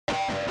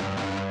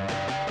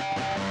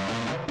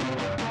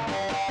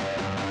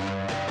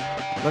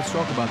Let's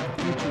talk about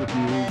the future of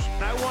news.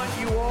 I want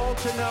you all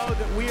to know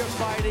that we are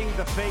fighting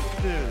the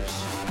fake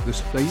news. The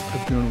state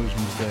of journalism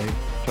today.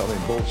 Telling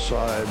both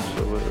sides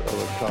of a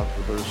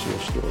controversial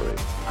story.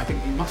 I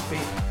think you must be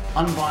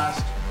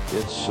unbiased.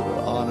 It's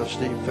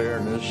honesty,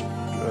 fairness,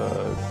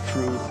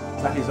 truth.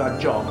 That is our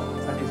job.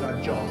 That is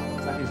our job.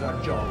 That is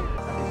our job.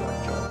 That is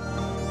our job.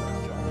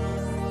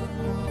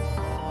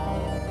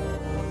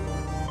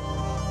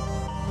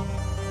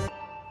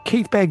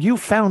 Keith Begg, you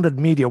founded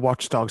Media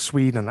Watchdog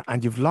Sweden,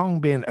 and you've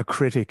long been a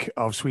critic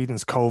of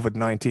Sweden's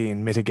COVID-19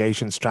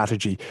 mitigation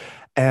strategy.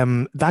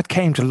 That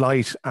came to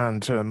light,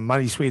 and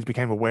many Swedes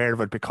became aware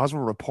of it because of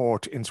a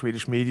report in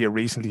Swedish media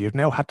recently. You've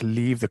now had to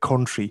leave the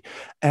country.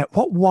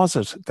 What was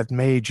it that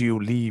made you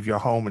leave your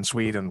home in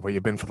Sweden, where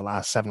you've been for the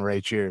last 7 or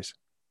 8 years?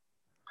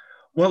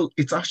 Well,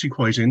 it's actually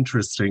quite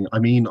interesting. I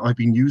mean, I've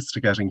been used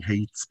to getting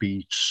hate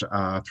speech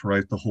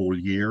throughout the whole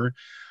year.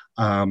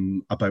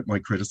 About my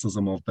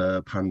criticism of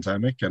the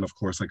pandemic, and of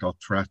course I got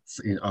threats.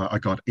 I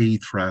got a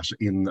threat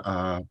in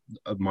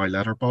my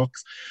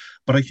letterbox,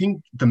 but I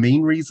think the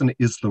main reason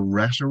is the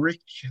rhetoric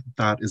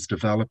that is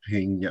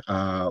developing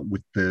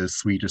with the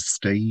Swedish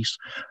state,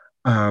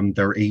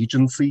 their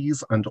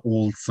agencies, and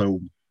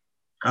also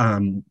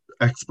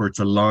experts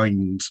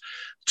aligned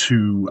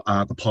to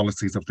the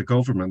policies of the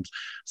government.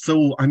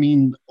 So, I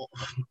mean,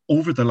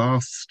 over the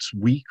last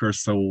week or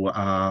so,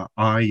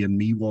 I and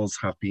MEWAS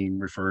have been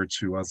referred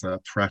to as a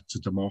threat to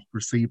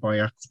democracy by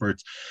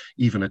experts,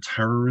 even a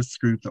terrorist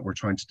group that were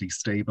trying to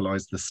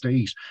destabilize the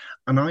state.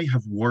 And I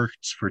have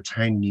worked for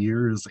 10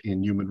 years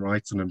in human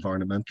rights and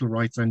environmental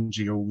rights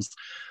NGOs,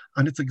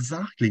 and it's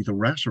exactly the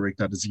rhetoric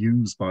that is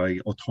used by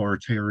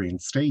authoritarian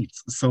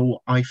states.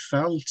 So I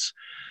felt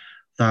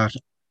that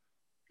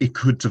it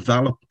could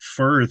develop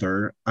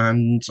further,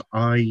 and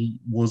I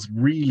was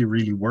really,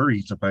 really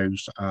worried about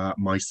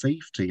my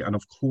safety, and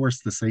of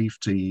course the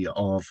safety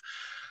of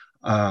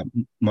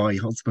my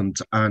husband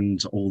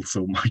and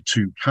also my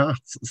 2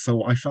 cats.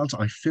 So I felt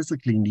I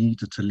physically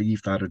needed to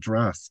leave that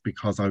address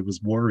because I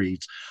was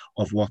worried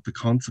of what the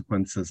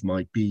consequences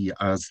might be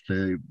as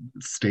the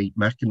state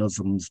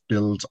mechanisms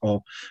build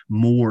up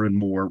more and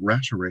more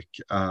rhetoric,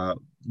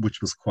 which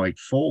was quite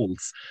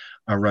false,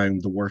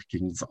 around the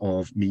workings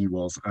of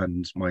MEWAS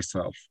and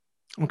myself.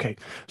 Okay,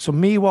 so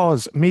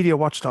MEWAS, Media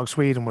Watchdog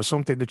Sweden, was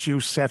something that you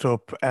set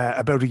up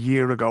about a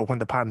year ago when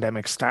the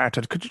pandemic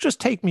started. Could you just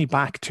take me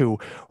back to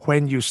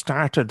when you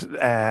started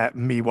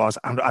MEWAS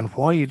and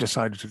why you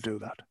decided to do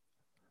that?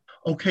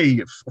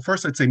 Okay,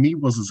 first I'd say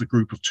MEWAS is a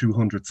group of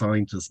 200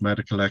 scientists,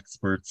 medical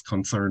experts,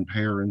 concerned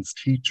parents,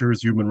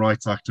 teachers, human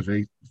rights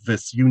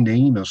activists, you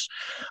name it.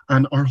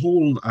 And our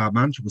whole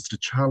mantra was to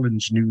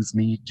challenge news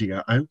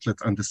media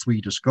outlets and the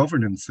Swedish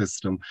governance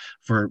system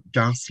for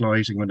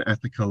gaslighting,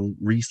 unethical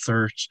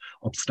research,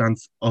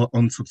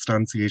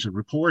 unsubstantiated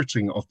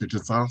reporting of the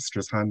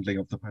disastrous handling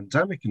of the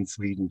pandemic in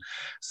Sweden.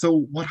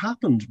 So what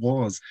happened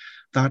was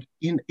that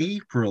in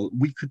April,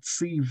 we could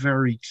see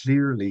very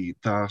clearly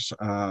that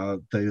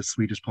the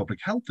Swedish Public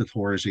Health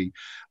Authority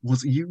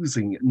was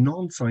using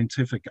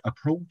non-scientific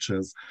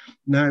approaches.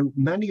 Now,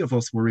 many of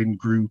us were in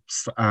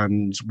groups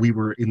and we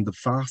were in the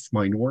vast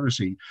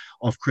minority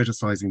of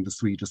criticizing the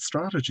Swedish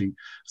strategy.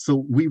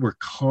 So we were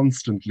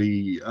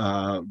constantly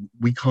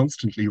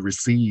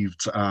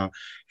received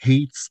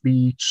hate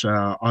speech.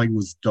 I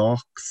was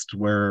doxxed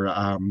where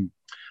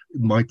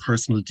my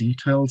personal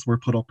details were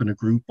put up in a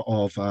group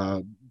of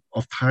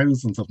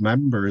thousands of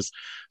members.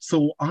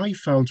 So I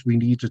felt we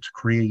needed to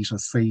create a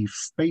safe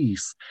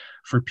space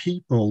for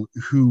people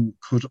who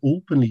could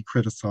openly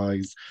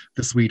criticize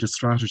the Swedish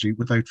strategy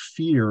without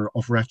fear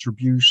of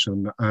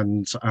retribution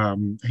and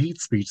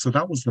hate speech. So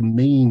that was the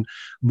main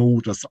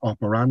modus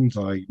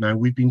operandi. Now,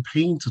 we've been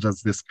painted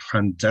as this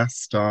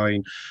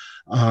clandestine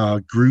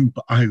group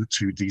out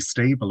to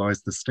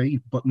destabilize the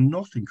state, but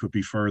nothing could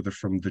be further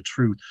from the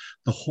truth.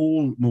 The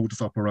whole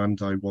modus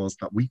operandi was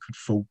that we could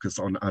focus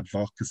on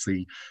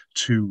advocacy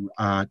to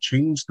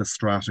change the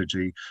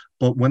strategy,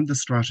 but when the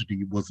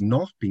strategy was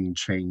not being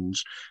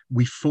changed,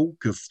 we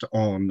focused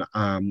on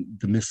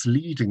the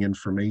misleading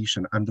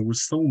information, and there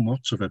was so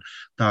much of it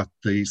that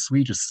the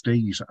Swedish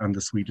state and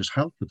the Swedish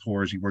Health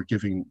Authority were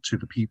giving to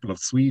the people of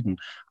Sweden,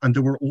 and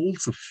they were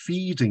also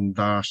feeding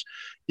that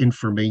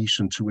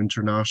information to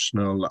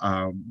international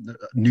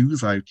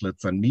news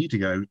outlets and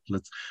media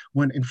outlets,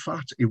 when in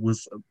fact it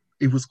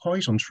was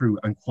quite untrue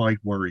and quite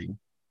worrying.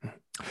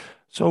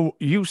 So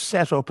you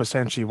set up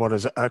essentially what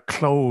is a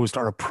closed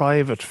or a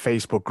private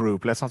Facebook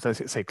group. Let's not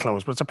say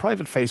closed, but it's a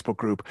private Facebook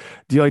group.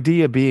 The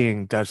idea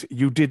being that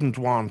you didn't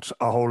want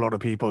a whole lot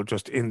of people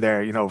just in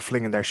there, you know,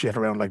 flinging their shit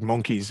around like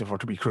monkeys, if we're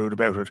to be crude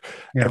about it,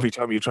 every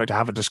time you try to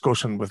have a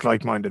discussion with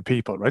like-minded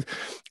people, right?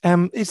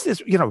 Is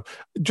this, you know,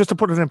 just to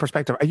put it in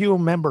perspective, are you a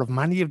member of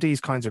many of these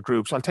kinds of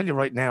groups? I'll tell you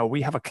right now,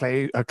 we have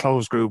a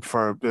closed group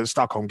for the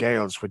Stockholm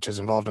Gales, which is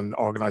involved in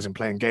organising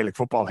playing Gaelic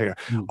football here.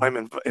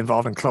 I'm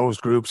involved in closed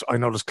groups. I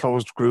know there's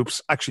closed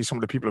groups. Actually, some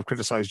of the people have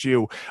criticised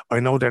you. I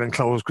know they're in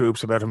closed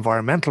groups about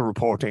environmental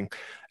reporting.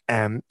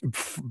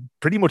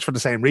 pretty much for the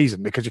same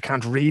reason, because you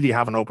can't really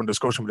have an open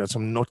discussion without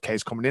some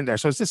nutcase coming in there.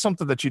 So is this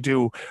something that you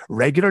do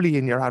regularly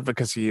in your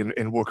advocacy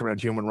in work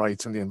around human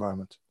rights and the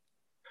environment?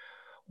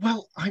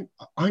 Well,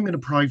 I'm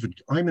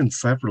in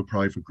several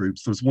private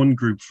groups. There's one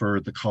group for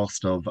the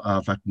cost of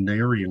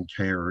veterinarian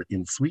care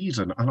in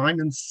Sweden, and I'm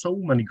in so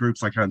many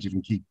groups I can't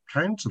even keep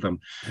count of them.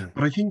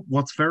 But I think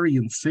what's very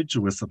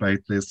insidious about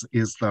this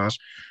is that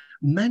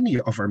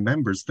many of our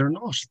members, they're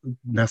not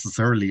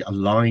necessarily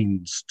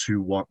aligned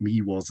to what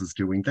MeWas is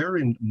doing. They're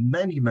in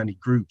many, many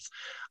groups.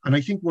 And I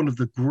think one of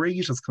the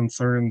greatest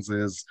concerns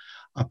is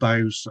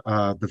about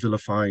the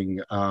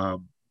vilifying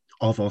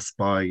of us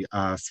by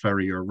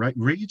Sverige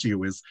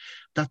Radio is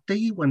that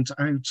they went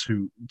out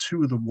to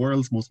two of the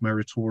world's most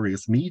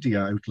meritorious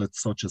media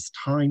outlets, such as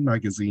Time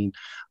magazine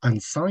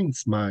and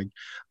Science Mag,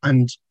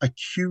 and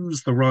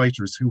accused the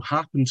writers, who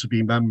happen to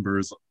be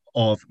members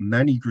of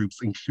many groups,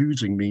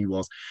 including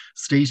MeWas,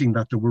 stating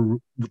that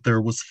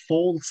there was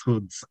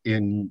falsehoods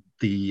in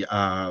the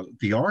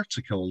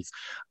articles,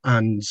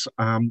 and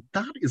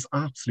that is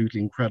absolutely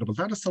incredible.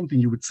 That is something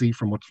you would see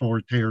from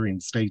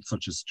authoritarian states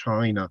such as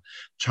China,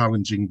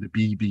 challenging the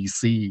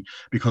BBC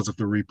because of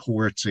the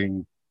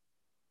reporting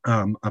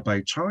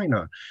about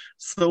China.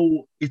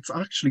 So it's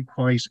actually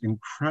quite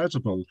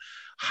incredible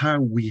how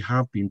we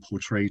have been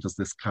portrayed as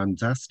this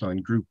clandestine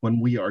group when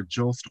we are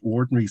just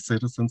ordinary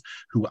citizens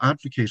who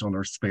advocate on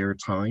our spare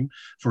time.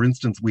 For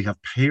instance, we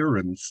have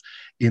parents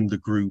in the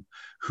group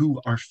who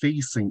are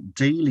facing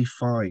daily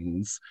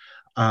fines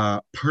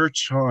per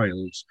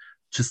child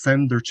to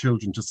send their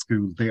children to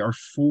school. They are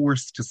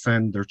forced to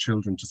send their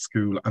children to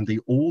school, and they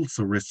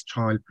also risk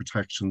child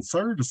protection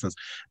services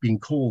being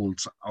called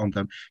on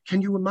them.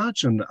 Can you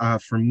imagine,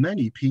 for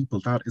many people,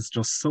 that is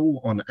just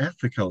so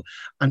unethical,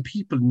 and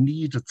people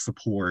needed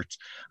support.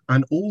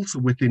 And also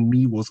within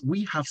MeWas,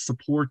 we have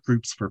support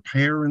groups for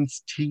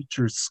parents,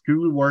 teachers,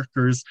 school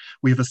workers.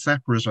 We have a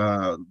separate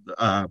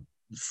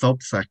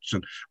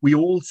subsection. We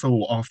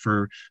also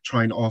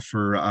try and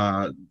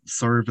offer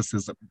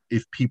services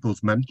if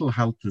people's mental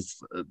health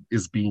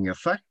is being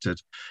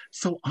affected.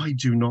 So I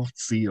do not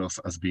see us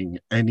as being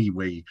any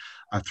way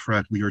a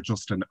threat. We are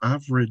just an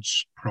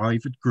average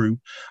private group,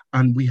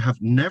 and we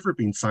have never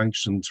been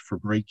sanctioned for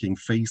breaking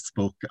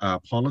Facebook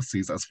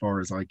policies as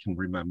far as I can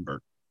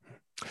remember.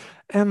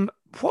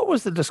 What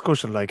was the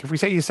discussion like? If we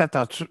say you set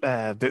that,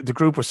 the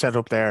group was set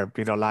up there,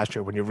 last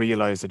year when you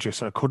realised that you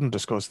sort of couldn't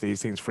discuss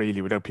these things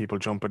freely without people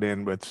jumping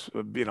in with,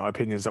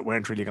 opinions that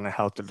weren't really going to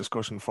help the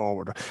discussion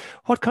forward.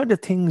 What kind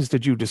of things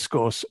did you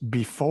discuss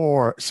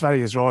before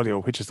Sveriges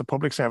Radio, which is the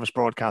public service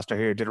broadcaster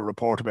here, did a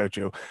report about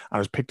you and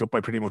was picked up by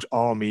pretty much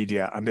all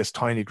media, and this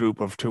tiny group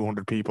of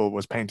 200 people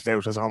was painted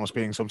out as almost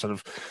being some sort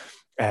of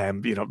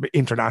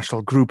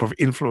international group of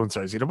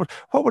influencers, but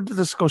what were the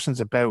discussions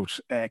about,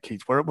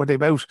 Keith? Were they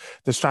about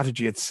the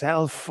strategy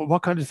itself?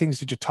 What kind of things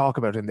did you talk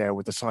about in there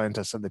with the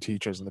scientists and the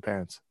teachers and the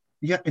parents?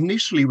 Yeah,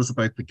 initially it was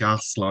about the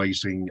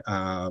gaslighting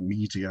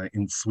media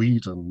in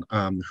Sweden,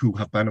 who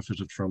have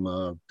benefited from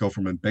a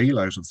government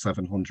bailout of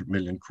 700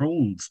 million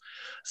krones.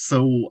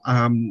 So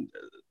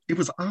it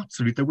was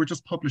absolute. They were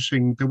just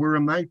publishing, they were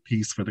a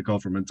mouthpiece for the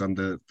government and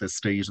the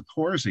state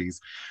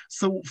authorities.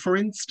 So, for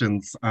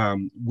instance, I,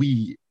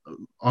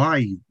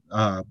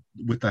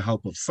 with the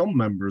help of some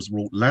members,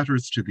 wrote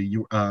letters to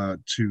the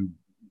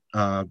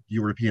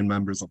European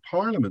members of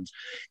Parliament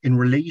in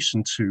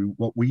relation to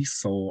what we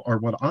saw, or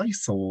what I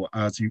saw,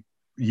 as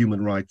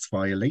human rights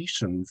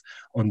violations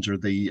under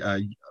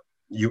the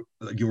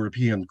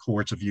European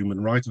Court of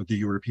Human Rights, or the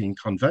European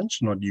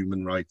Convention on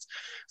Human Rights.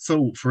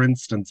 So, for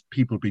instance,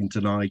 people being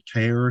denied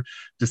care,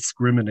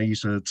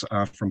 discriminated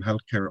from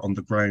healthcare on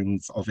the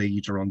grounds of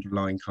age or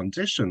underlying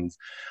conditions.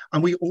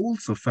 And we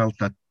also felt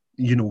that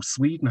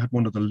Sweden had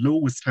one of the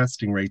lowest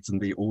testing rates in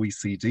the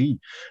OECD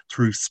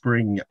through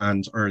spring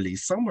and early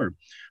summer.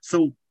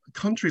 So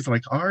countries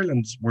like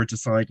Ireland were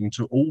deciding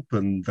to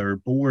open their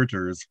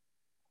borders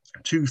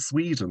to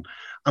Sweden,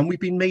 and we've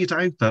been made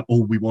out that,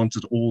 we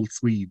wanted all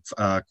Swedes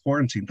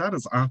quarantined. That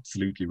is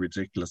absolutely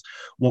ridiculous.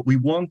 What we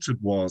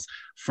wanted was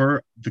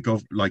for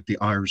the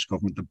Irish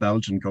government, the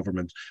Belgian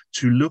government,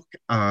 to look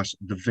at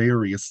the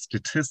various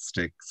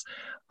statistics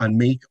and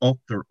make up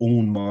their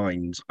own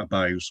mind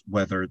about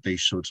whether they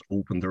should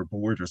open their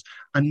borders.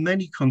 And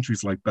many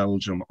countries like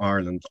Belgium,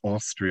 Ireland,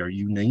 Austria,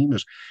 you name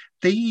it,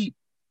 they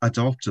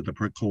adopted the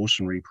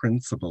precautionary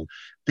principle.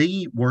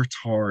 They worked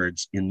hard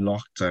in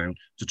lockdown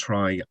to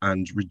try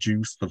and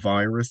reduce the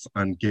virus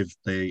and give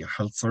the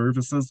health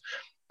services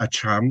a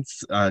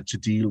chance to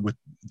deal with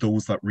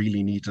those that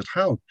really needed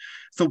help.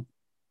 So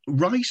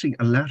writing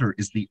a letter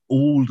is the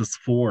oldest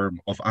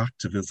form of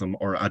activism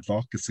or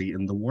advocacy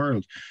in the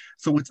world.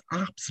 So it's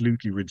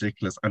absolutely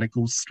ridiculous, and it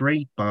goes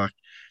straight back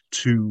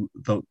to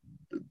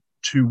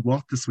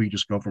what the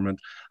Swedish government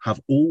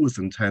have always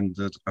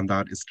intended, and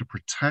that is to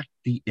protect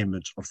the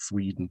image of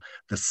Sweden,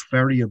 the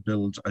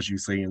Sverigebild, as you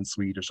say in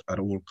Swedish, at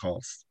all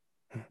costs.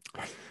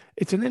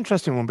 It's an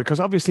interesting one, because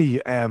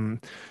obviously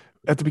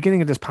at the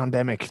beginning of this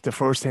pandemic, the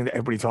first thing that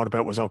everybody thought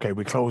about was, okay,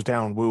 we close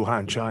down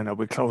Wuhan, China,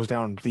 we close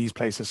down these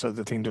places so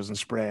the thing doesn't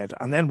spread.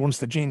 And then once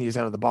the genie is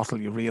out of the bottle,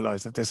 you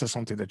realize that this is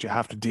something that you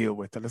have to deal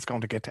with, that it's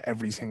going to get to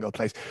every single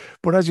place.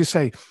 But as you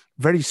say,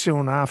 very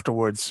soon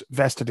afterwards,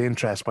 vested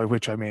interest, by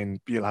which I mean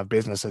you'll have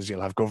businesses,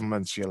 you'll have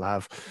governments, you'll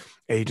have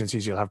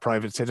agencies, you'll have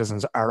private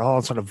citizens, are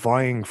all sort of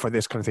vying for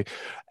this kind of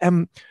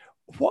thing.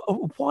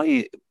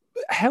 Why?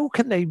 How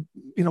can they,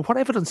 what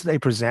evidence do they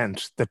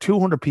present that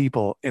 200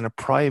 people in a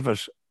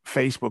private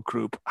Facebook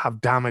group have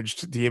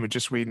damaged the image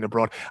of Sweden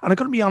abroad? And I'm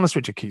going to be honest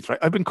with you, Keith, right?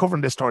 I've been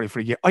covering this story for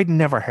a year. I'd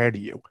never heard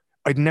of you.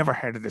 I'd never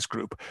heard of this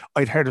group.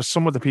 I'd heard of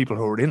some of the people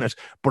who were in it,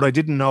 but I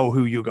didn't know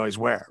who you guys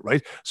were,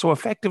 right? So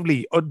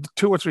effectively,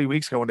 2 or 3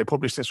 weeks ago when they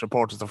published this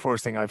report, is the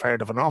first thing I've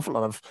heard of an awful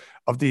lot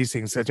of these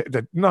things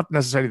that not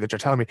necessarily that you're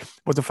telling me,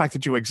 but the fact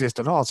that you exist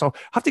at all. So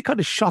have they kind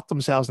of shot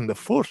themselves in the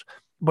foot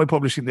by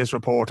publishing this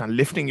report and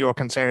lifting your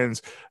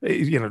concerns,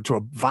 to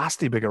a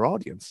vastly bigger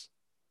audience?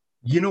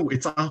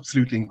 It's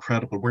absolutely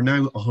incredible. We're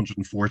now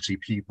 140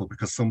 people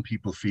because some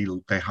people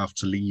feel they have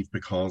to leave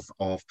because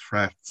of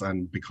threats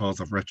and because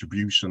of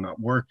retribution at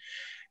work.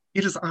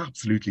 It is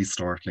absolutely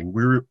startling.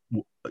 We're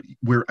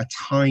a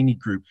tiny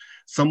group.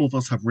 Some of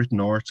us have written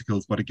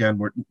articles, but again,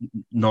 we're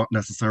not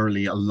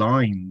necessarily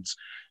aligned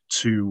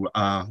to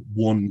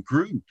one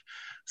group.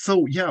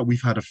 So yeah,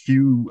 we've had a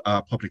few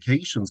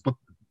publications, but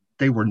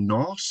they were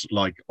not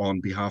like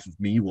on behalf of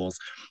MeWAS.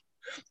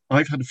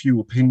 I've had a few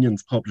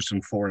opinions published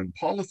in Foreign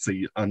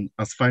Policy, and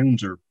as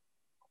founder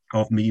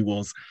of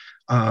MeWAS,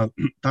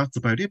 that's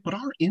about it. But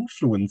our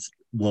influence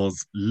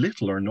was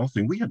little or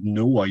nothing. We had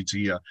no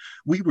idea.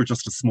 We were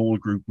just a small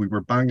group. We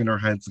were banging our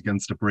heads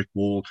against a brick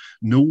wall.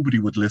 Nobody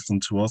would listen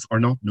to us,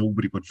 or not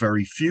nobody, but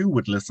very few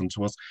would listen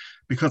to us,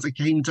 because it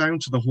came down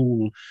to the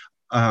whole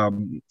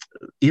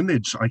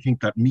image. I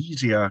think that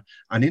media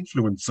and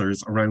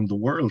influencers around the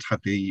world had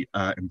the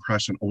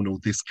impression, oh no,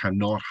 this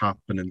cannot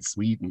happen in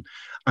Sweden.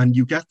 And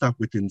you get that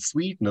within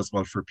Sweden as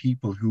well, for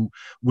people who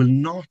will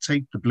not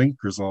take the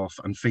blinkers off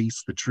and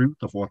face the truth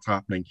of what's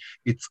happening.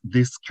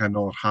 This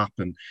cannot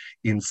happen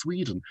in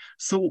Sweden.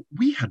 So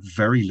we had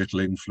very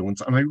little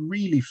influence, and I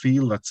really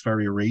feel that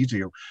Sverige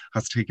Radio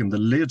has taken the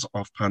lid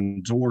off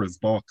Pandora's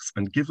box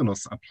and given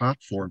us a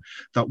platform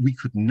that we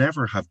could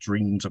never have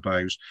dreamed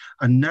about.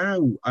 And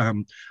now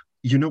I'm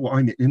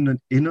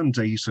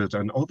inundated,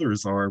 and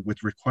others are,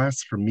 with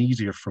requests from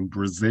media from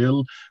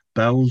Brazil,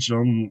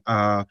 Belgium,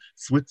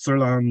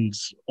 Switzerland,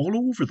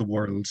 all over the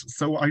world.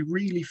 So I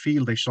really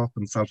feel they shot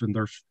themselves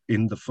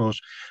in the foot.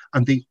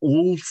 And they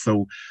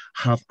also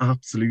have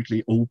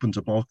absolutely opened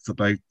a box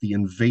about the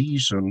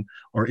invasion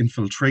or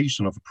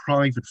infiltration of a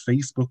private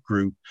Facebook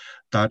group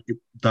that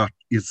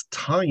is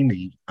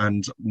tiny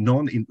and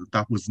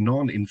that was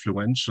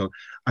non-influential.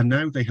 And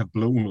now they have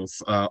blown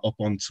us up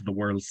onto the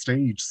world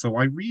stage. So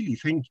I really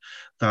think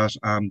that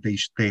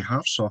they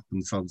have shot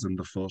themselves in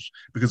the foot,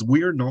 because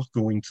we're not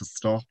going to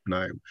stop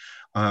now.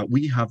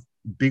 We have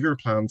bigger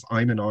plans.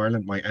 I'm in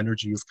Ireland. My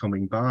energy is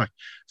coming back.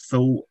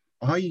 So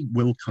I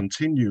will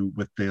continue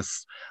with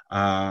this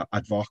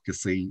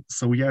advocacy.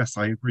 So yes,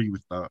 I agree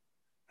with that.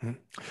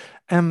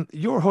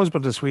 Your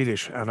husband is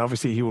Swedish, and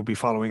obviously he will be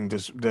following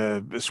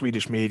the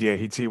Swedish media.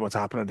 He'd see what's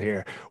happening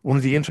here. One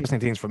of the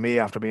interesting things for me,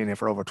 after being here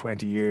for over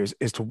 20 years,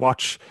 is to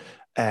watch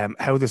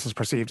how this is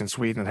perceived in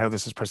Sweden and how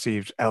this is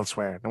perceived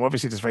elsewhere. Now,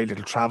 obviously, there's very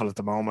little travel at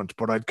the moment,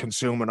 but I'd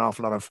consume an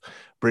awful lot of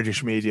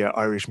British media,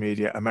 Irish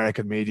media,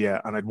 American media,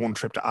 and I'd one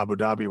trip to Abu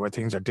Dhabi where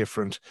things are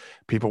different.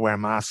 People wear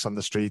masks on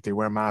the street. They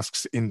wear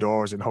masks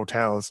indoors in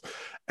hotels.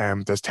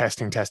 There's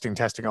testing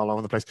all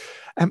over the place.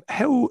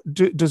 How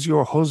does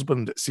your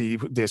husband see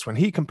this when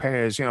he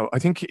compares? I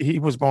think he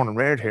was born and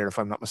reared here, if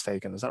I'm not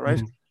mistaken. Is that right?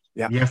 Mm-hmm.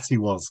 Yeah. Yes, he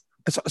was.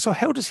 So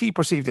how does he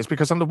perceive this?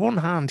 Because on the one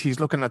hand, he's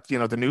looking at,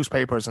 the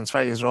newspapers and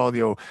Sveriges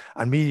Radio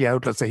and media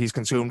outlets that he's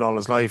consumed all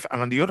his life.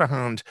 And on the other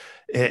hand,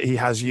 he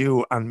has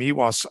you and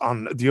MeWAS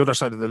on the other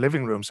side of the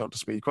living room, so to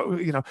speak.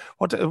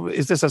 What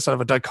is this, a sort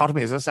of a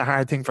dichotomy? Is this a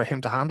hard thing for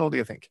him to handle, do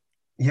you think?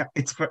 Yeah,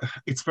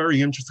 it's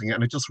very interesting,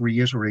 and it just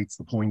reiterates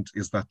the point,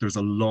 is that there's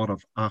a lot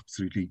of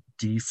absolutely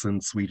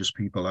decent Swedish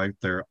people out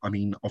there. I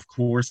mean, of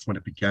course, when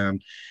it began,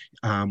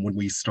 when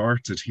we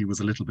started, he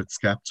was a little bit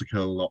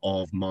skeptical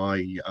of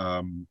my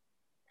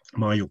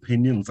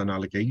opinions and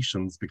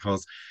allegations,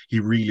 because he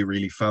really,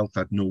 really felt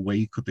that no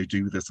way could they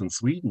do this in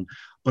Sweden.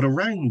 But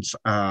around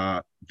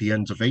the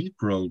end of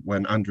April,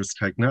 when Anders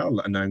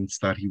Tegnell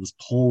announced that he was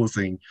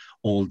pausing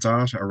all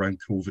data around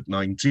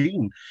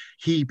COVID-19,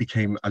 he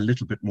became a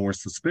little bit more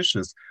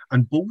suspicious.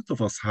 And both of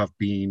us have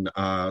been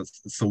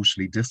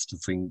socially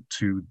distancing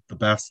to the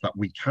best that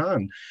we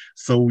can.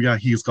 So yeah,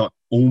 he's got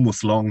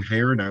almost long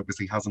hair now because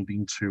he hasn't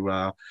been to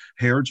a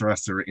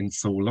hairdresser in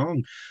so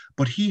long.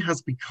 But he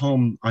has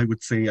become, I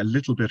would say, a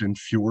little bit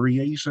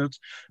infuriated,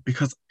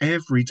 because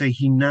every day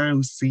he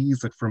now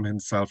sees it from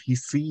himself. He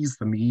sees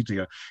the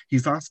media.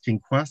 He's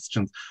asking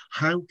questions.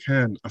 How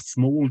can a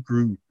small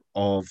group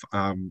of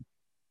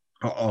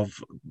of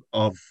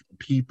of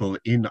people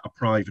in a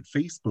private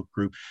Facebook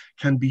group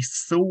can be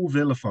so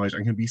vilified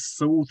and can be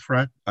so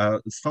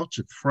such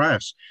a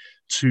threat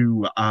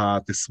to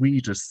the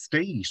Swedish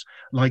state.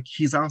 Like,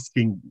 he's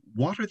asking,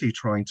 what are they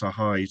trying to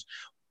hide?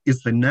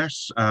 Is the net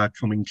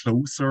coming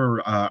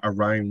closer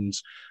around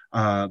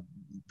uh,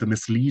 the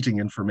misleading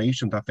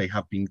information that they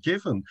have been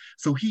given?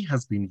 So he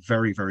has been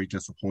very, very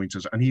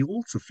disappointed, and he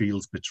also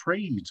feels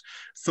betrayed.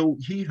 So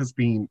he has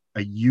been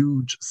a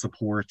huge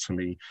support to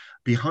me.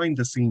 Behind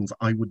the scenes,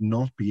 I would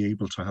not be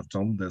able to have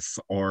done this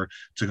or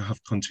to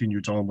have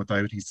continued on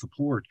without his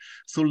support.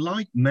 So,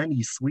 like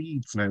many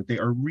Swedes now, they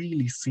are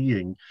really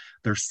seeing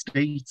their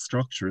state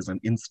structures and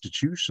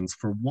institutions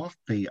for what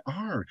they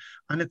are.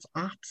 And it's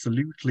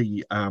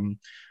absolutely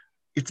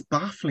it's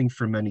baffling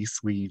for many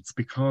Swedes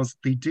because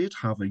they did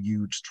have a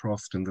huge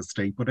trust in the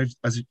state. But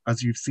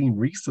as you've seen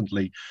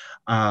recently,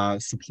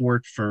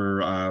 support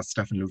for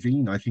Stefan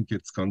Löfven, I think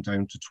it's gone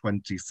down to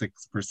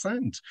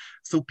 26%.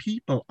 So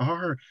people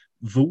are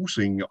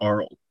voting,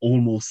 are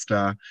almost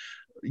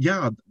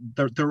yeah,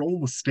 they're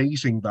almost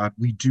stating that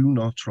we do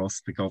not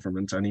trust the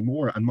government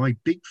anymore. And my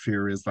big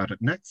fear is that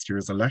at next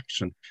year's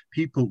election,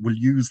 people will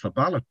use the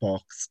ballot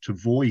box to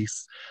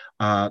voice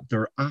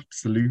their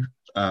absolute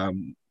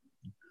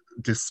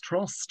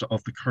distrust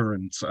of the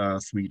current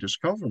Swedish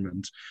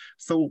government.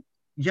 So,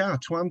 yeah,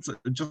 to answer,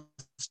 just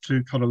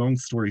to cut a long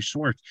story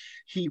short,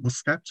 he was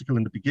skeptical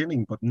in the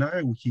beginning, but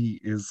now he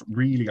is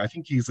really, I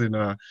think he's in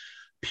a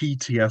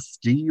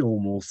PTSD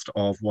almost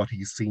of what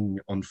he's seeing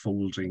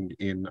unfolding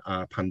in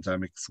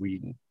pandemic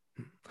Sweden.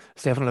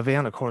 Stefan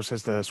Löfven, of course,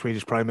 is the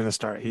Swedish Prime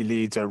Minister. He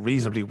leads a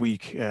reasonably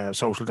weak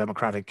social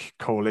democratic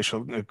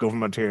coalition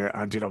government here,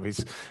 and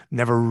he's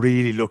never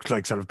really looked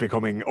like sort of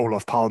becoming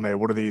Olof Palme,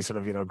 one of these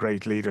sort of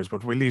great leaders.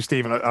 But we'll leave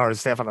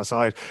Stefan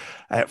aside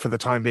for the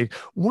time being.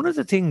 One of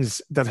the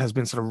things that has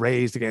been sort of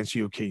raised against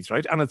you, Keith,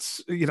 right, and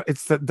it's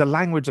it's the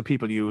language that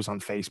people use on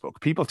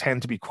Facebook. People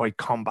tend to be quite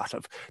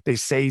combative. They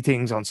say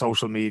things on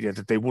social media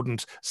that they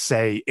wouldn't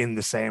say in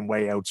the same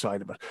way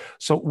outside of it.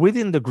 So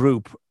within the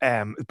group,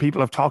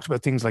 people have talked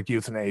about things like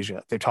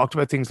euthanasia. They talked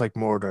about things like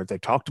murder. They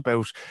talked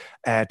about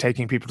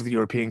taking people to the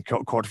European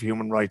Court of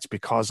Human Rights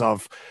because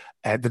of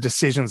the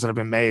decisions that have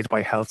been made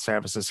by health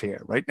services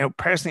here, right? Now,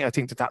 personally, I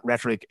think that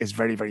rhetoric is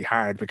very, very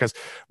hard because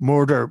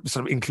murder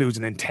sort of includes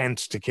an intent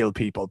to kill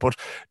people. But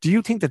do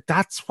you think that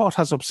that's what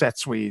has upset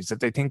Swedes,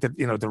 that they think that,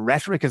 the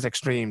rhetoric is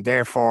extreme,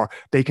 therefore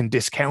they can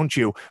discount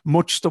you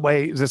much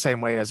the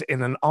same way as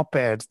in an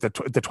op-ed, the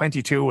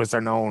 22 as they're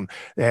known,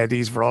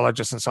 these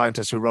virologists and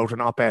scientists who wrote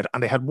an op-ed,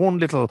 and they had one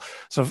little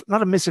sort of,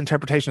 not a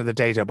misinterpretation of the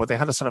data, but they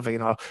had a sort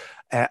of,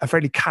 a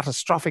fairly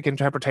catastrophic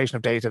interpretation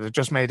of data that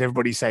just made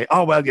everybody say,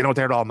 oh, well,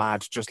 they're all mad,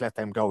 just let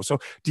them go. So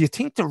do you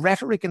think the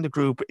rhetoric in the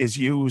group is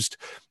used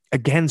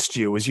against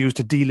you, is used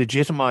to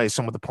delegitimize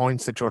some of the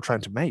points that you're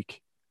trying to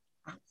make?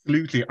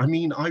 Absolutely. I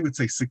mean, I would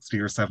say 60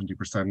 or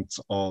 70%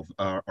 of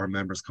our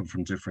members come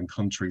from different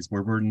countries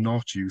where we're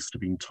not used to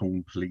being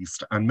tone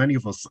policed. And many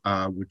of us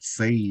would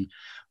say,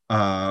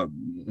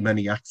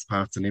 many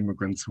expats and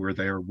immigrants who are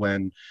there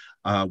when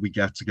we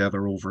get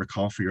together over a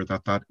coffee, or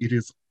that it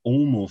is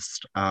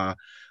almost,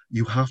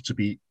 you have to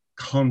be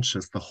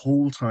conscious the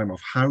whole time of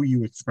how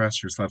you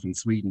express yourself in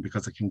Sweden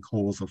because it can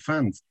cause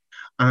offense.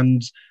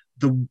 And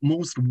the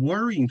most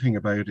worrying thing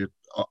about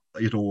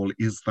it all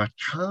is that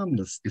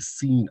calmness is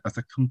seen as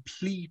a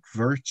complete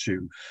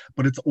virtue,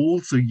 but it's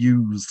also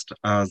used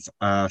as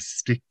a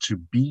stick to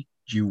beat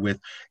you with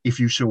if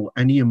you show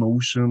any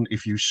emotion,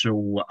 if you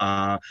show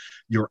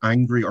you're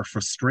angry or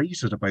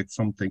frustrated about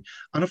something.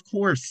 And of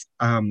course,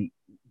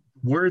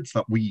 words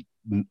that we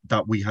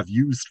have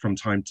used from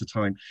time to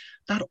time,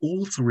 that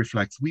also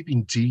reflects we've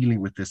been dealing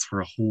with this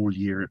for a whole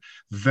year.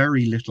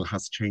 Very little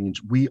has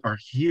changed. We are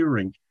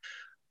hearing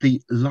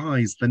the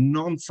lies, the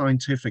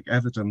non-scientific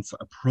evidence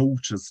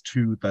approaches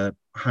to the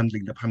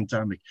handling the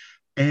pandemic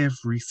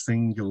every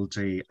single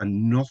day,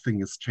 and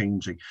nothing is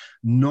changing.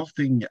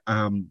 Nothing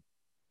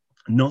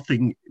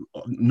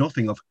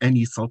of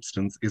any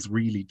substance is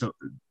really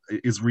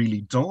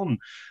done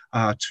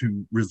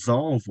to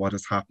resolve what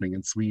is happening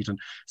in Sweden.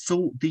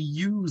 So they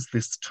use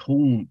this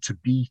tone to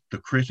beat the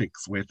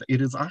critics with.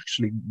 It is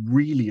actually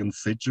really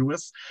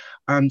insidious,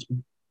 and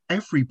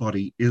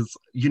everybody is,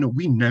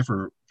 we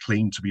never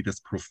claim to be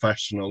this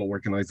professional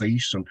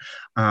organization.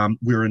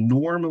 We're a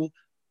normal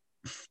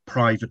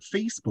private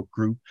Facebook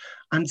group.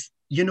 And,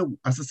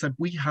 as I said,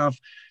 we have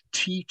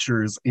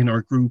teachers in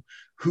our group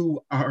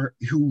who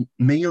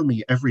mail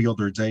me every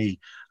other day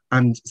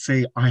and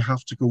say, I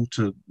have to go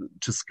to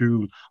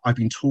school. I've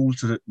been told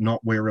to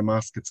not wear a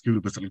mask at school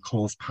because it'll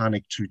cause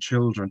panic to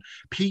children.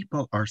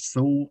 People are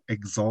so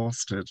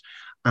exhausted.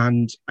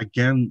 And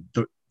again,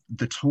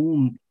 the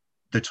tone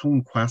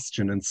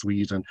question in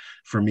Sweden,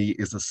 for me,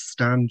 is a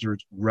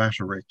standard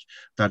rhetoric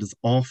that is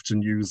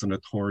often used in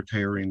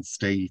authoritarian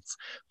states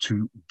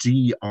to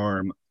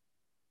de-arm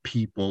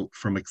people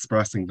from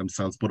expressing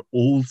themselves, but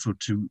also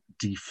to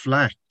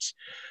deflect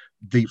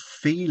the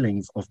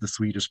failings of the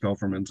Swedish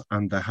government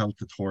and the health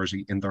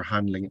authority in their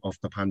handling of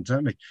the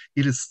pandemic.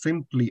 It is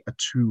simply a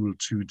tool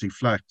to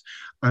deflect.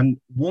 And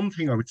one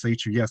thing I would say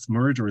to you, yes,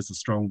 murder is a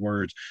strong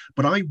word,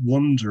 but I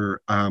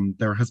wonder,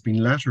 there has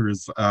been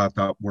letters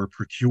that were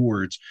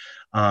procured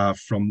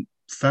from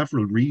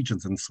several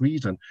regions in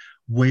Sweden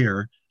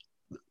where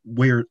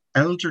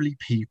elderly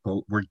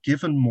people were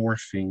given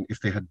morphine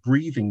if they had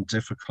breathing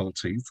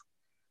difficulties.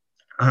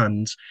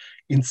 And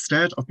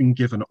instead of being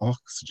given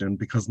oxygen,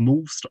 because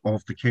most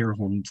of the care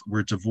homes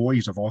were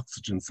devoid of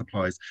oxygen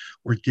supplies,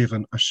 were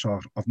given a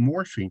shot of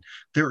morphine.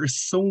 There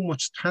is so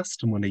much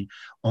testimony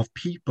of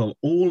people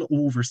all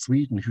over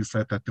Sweden who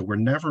said that they were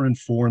never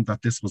informed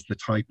that this was the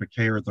type of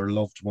care their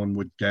loved one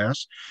would get.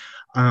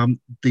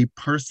 The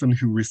person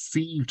who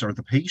received, or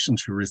the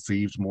patient who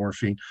received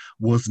morphine,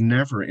 was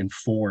never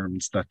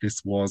informed that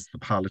this was the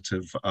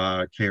palliative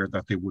care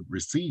that they would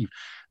receive.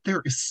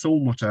 There is so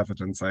much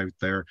evidence out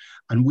there,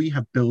 and we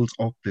have built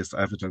up this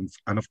evidence.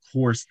 And of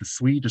course, the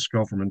Swedish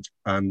government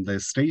and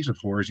the state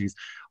authorities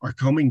are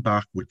coming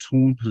back with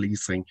tone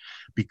policing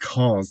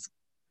because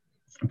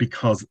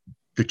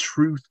the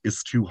truth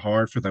is too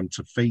hard for them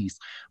to face.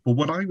 But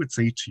what I would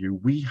say to you,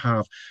 we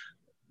have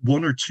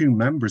one or two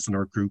members in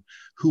our group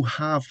who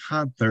have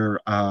had their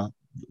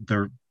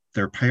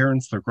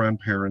parents, their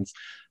grandparents,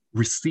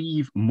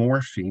 receive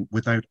morphine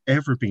without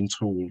ever being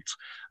told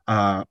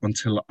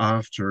until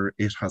after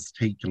it has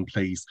taken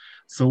place.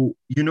 So,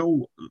 you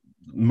know,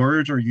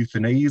 murder,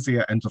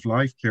 euthanasia, end of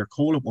life care,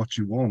 call it what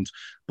you want,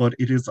 but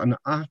it is an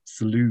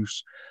absolute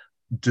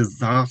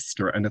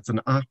disaster, and it's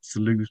an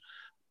absolute,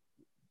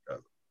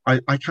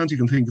 I can't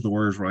even think of the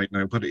word right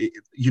now, but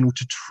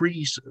to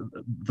treat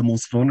the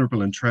most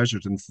vulnerable and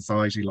treasured in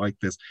society like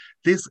this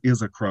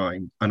is a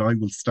crime, and I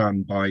will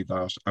stand by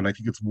that. And I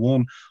think it's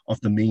one of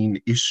the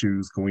main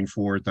issues going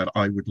forward that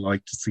I would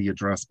like to see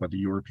addressed by the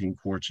European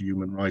Court of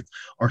Human Rights,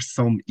 or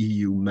some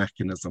EU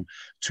mechanism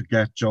to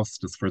get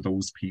justice for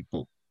those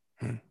people.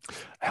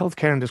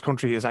 Healthcare in this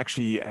country is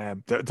actually,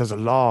 there's a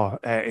law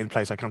in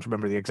place. I can't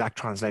remember the exact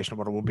translation of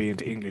what it will be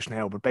into English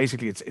now, but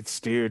basically it's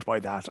steered by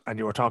that. And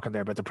you were talking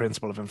there about the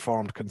principle of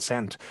informed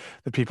consent,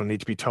 that people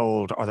need to be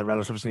told, or their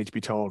relatives need to be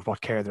told,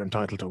 what care they're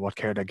entitled to, what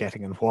care they're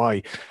getting and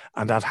why.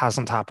 And that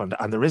hasn't happened.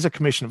 And there is a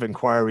commission of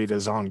inquiry that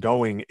is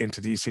ongoing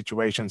into these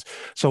situations.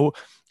 So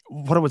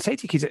what I would say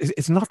to you, Keith, is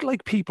it's not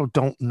like people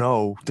don't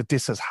know that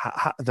this has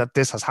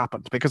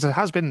happened, because it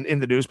has been in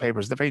the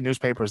newspapers. The very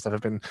newspapers that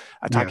have been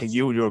attacking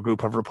you and your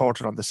group have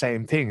reported on the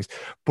same things.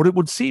 But it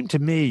would seem to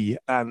me,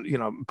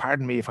 and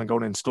pardon me if I'm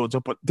going in studs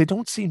up, but they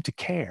don't seem to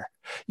care.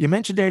 You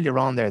mentioned earlier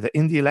on there that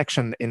in the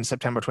election in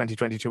September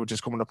 2022, which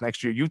is coming up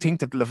next year, you think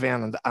that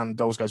Löfven and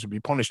those guys would be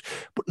punished,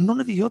 but none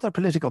of the other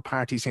political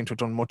parties seem to have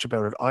done much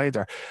about it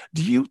either.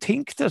 Do you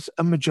think that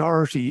a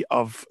majority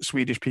of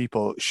Swedish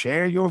people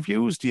share your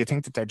views? Do you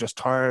think that they're just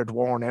tired,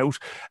 worn out?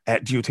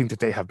 Do you think that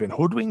they have been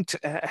hoodwinked?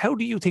 How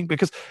do you think?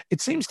 Because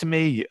it seems to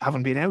me,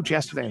 having been out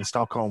yesterday in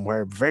Stockholm,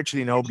 where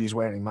virtually nobody's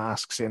wearing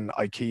masks in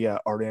IKEA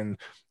or in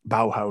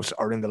Bauhaus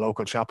or in the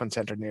local shopping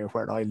centre near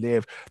where I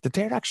live, that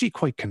they're actually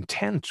quite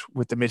content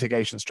with the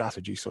mitigation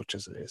strategy such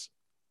as it is.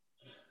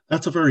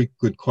 That's a very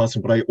good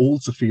question, but I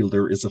also feel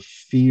there is a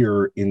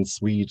fear in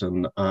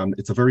Sweden.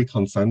 It's a very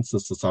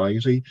consensus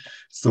society.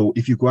 So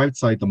if you go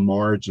outside the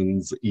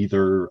margins,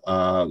 either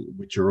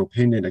with your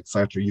opinion,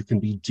 etc., you can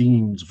be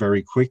deemed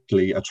very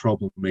quickly a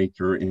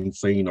troublemaker,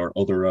 insane, or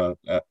other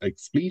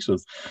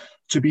expletives.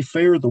 To be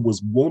fair, there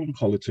was one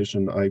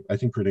politician, I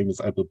think her name is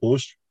Ebba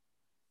Busch,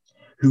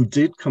 who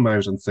did come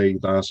out and say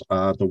that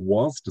there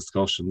was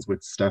discussions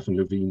with Stefan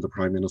Löfven, the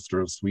Prime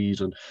Minister of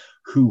Sweden,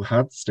 who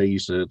had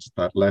stated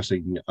that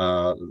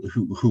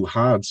who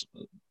had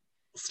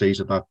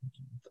stated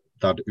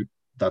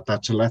that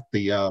to let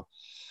the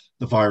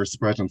virus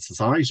spread in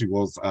society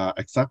was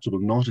acceptable,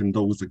 not in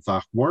those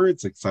exact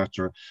words,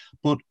 etc.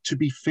 But to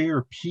be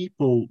fair,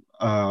 people,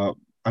 and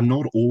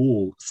not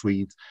all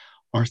Swedes,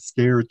 are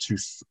scared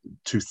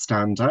to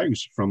stand out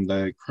from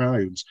the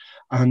crowd.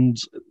 And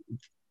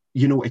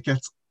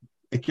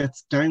it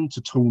gets down to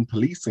tone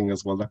policing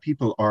as well, that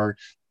people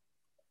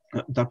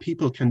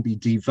can be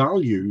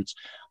devalued,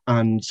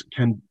 and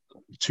can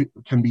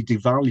be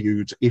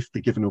devalued if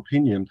they give an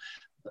opinion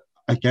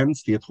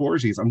against the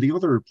authorities. And the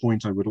other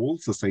point I would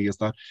also say is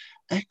that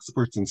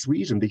experts in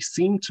Sweden, they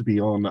seem to be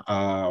on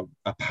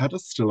a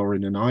pedestal or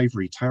in an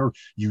ivory tower.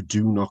 You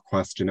do not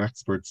question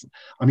experts.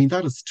 I mean,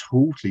 that is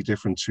totally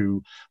different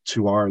to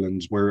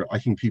Ireland, where I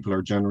think people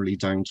are generally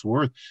down to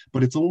earth.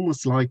 But it's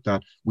almost like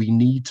that we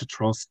need to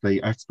trust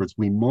the experts.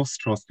 We must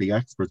trust the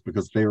experts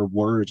because their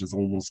word is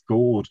almost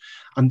gold.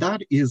 And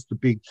that is the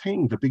big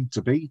thing, the big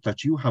debate,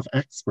 that you have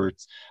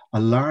experts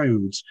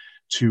allowed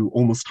to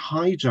almost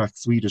hijack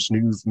Swedish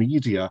news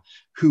media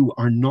who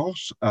are not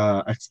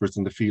experts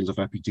in the field of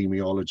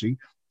epidemiology.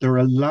 They're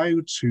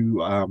allowed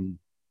to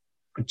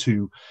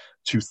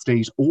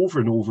state over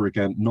and over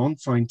again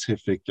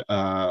non-scientific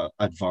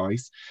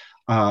advice.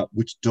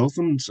 which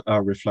doesn't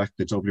reflect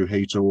the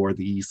WHO or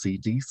the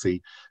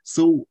ECDC.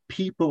 So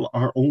people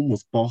are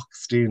almost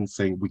boxed in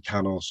saying we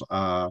cannot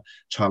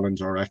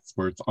challenge our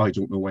experts. I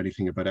don't know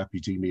anything about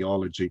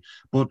epidemiology.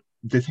 But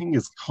the thing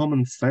is,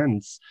 common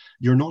sense,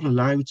 you're not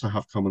allowed to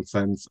have common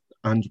sense.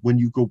 And when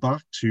you go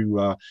back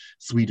to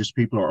Swedish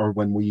people, or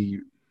when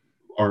we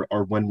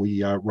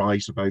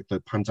write about the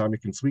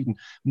pandemic in Sweden,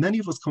 many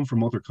of us come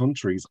from other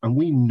countries and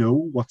we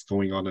know what's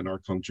going on in our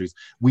countries.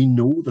 We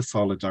know the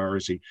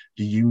solidarity,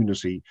 the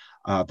unity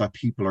that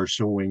people are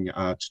showing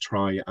to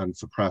try and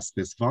suppress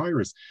this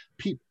virus.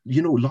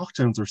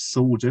 Lockdowns are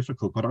so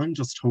difficult, but I'm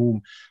just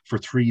home for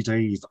 3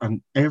 days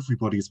and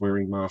everybody's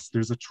wearing masks.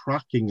 There's a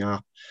tracking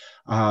app.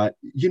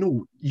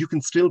 You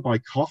can still buy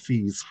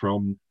coffees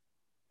from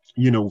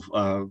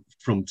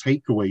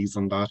takeaways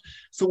and that.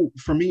 So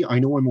for me, I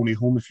know I'm only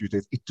home a few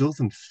days. It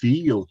doesn't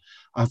feel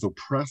as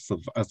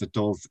oppressive as it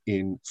does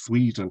in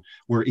Sweden,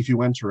 where if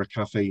you enter a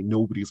cafe,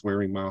 nobody's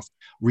wearing masks.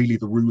 Really,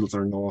 the rules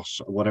are not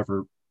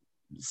whatever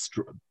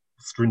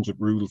stringent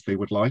rules they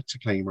would like to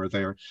claim are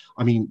there.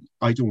 I mean,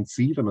 I don't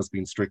see them as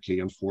being strictly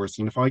enforced.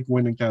 And if I go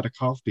in and get a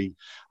coffee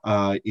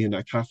in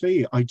a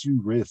cafe, I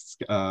do risk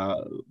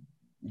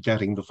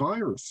getting the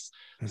virus.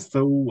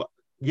 So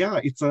yeah,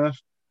 it's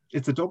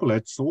a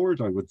double-edged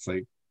sword, I would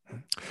say.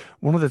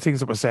 One of the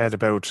things that was said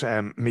about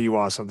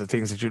Miwas and the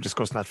things that you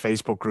discussed in that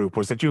Facebook group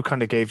was that you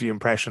kind of gave the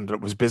impression that it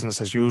was business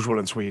as usual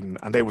in Sweden,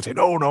 and they would say,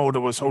 no,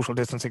 there was social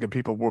distancing and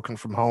people working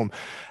from home.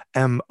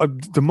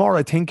 The more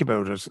I think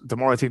about it, the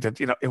more I think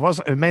that,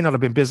 it may not have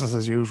been business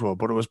as usual,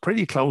 but it was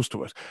pretty close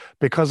to it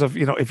because of,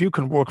 if you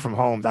can work from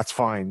home, that's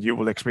fine. You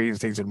will experience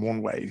things in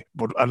one way.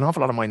 But an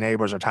awful lot of my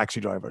neighbours are taxi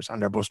drivers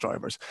and they're bus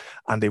drivers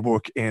and they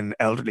work in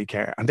elderly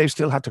care and they've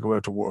still had to go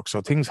out to work.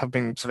 So things have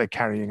been sort of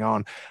carrying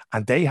on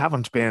and they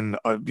haven't been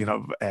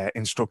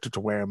instructed to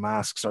wear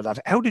masks or that.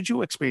 How did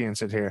you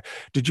experience it here?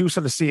 Did you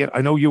sort of see it?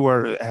 I know you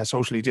were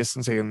socially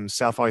distancing and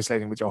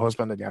self-isolating with your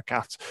husband and your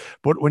cats,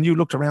 but when you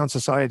looked around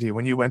society,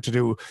 when you went to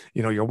do,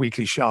 your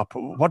weekly shop,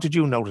 what did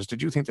you notice?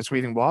 Did you think that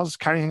Sweden was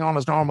carrying on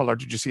as normal, or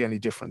did you see any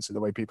difference in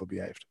the way people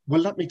behaved? Well,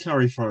 let me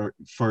clarify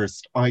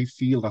first. I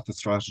feel that the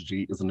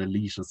strategy is an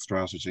elitist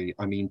strategy.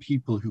 I mean,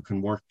 people who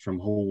can work from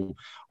home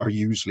are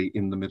usually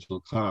in the middle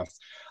class.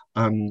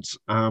 And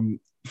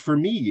for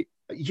me,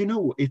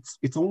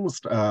 it's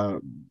almost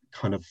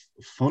kind of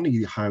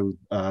funny how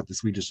the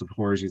Swedish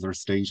authorities are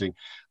stating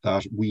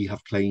that we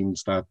have claimed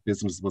that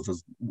business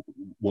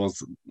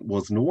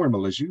was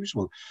normal as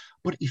usual.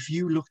 But if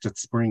you looked at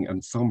spring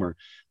and summer,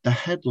 the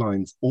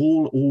headlines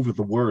all over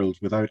the world,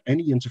 without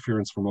any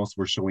interference from us,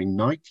 were showing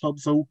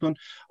nightclubs open.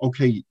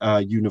 Okay,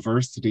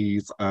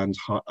 universities and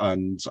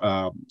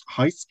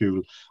high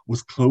school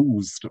was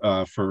closed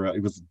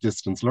it was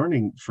distance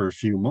learning for a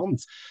few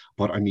months.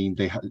 But I mean,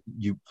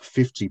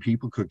 50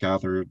 people could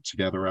gather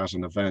together at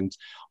an event.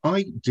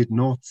 I did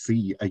not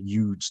see a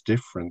huge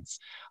difference.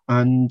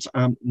 And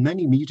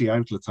many media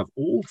outlets have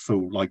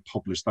also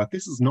published that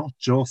this is not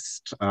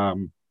just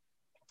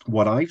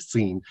what I've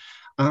seen.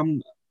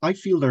 I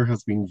feel there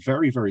has been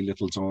very, very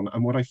little done.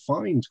 And what I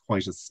find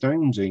quite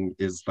astounding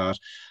is that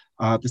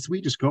the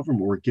Swedish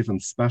government were given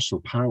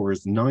special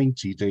powers,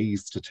 90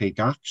 days to take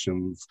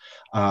actions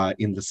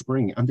in the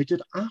spring, and they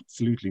did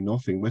absolutely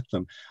nothing with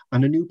them.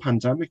 And a new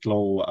pandemic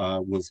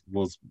law was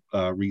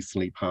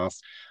recently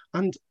passed.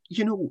 And,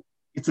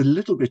 it's a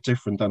little bit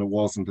different than it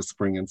was in the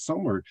spring and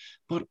summer,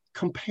 but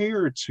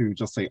compared to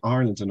just say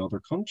Ireland and other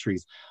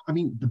countries, I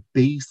mean, the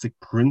basic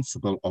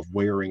principle of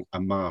wearing a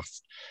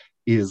mask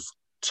is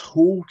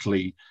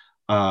totally,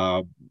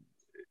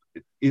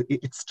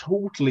 it's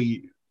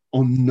totally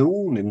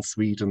unknown in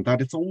Sweden, that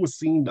it's always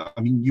seen.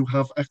 I mean, you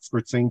have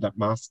experts saying that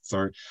masks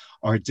are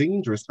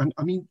dangerous. And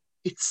I mean,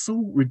 it's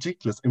so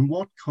ridiculous. In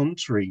what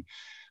country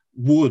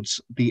would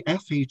the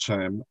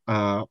FHM,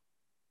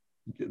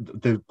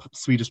 the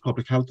Swedish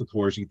Public Health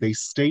Authority, they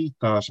state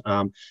that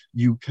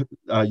you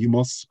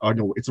must, or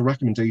no, it's a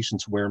recommendation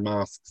to wear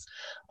masks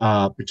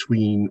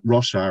between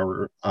rush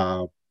hour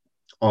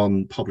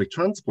on public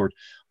transport.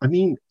 I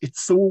mean,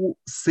 it's so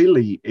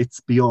silly, it's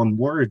beyond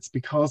words,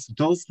 because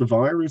does the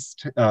virus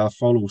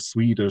follow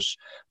Swedish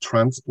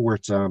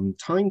transport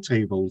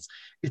timetables?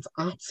 It's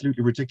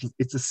absolutely ridiculous.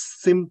 It's a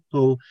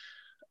simple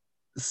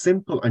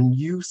and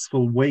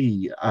useful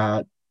way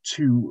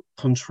to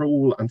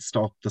control and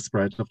stop the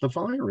spread of the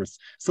virus.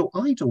 So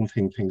I don't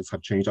think things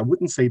have changed. I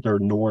wouldn't say they're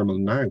normal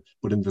now,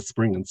 but in the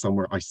spring and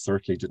summer, I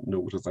certainly didn't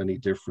notice any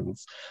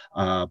difference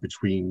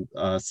between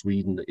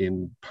Sweden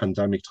in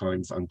pandemic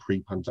times and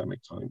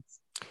pre-pandemic times.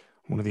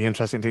 One of the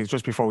interesting things,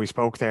 just before we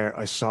spoke there,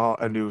 I saw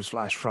a news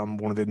flash from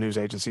one of the news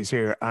agencies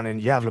here, and in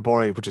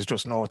Gävleborg, which is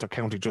just north, a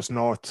county just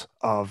north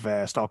of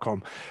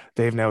Stockholm,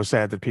 they've now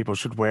said that people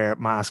should wear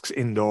masks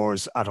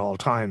indoors at all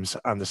times,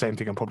 and the same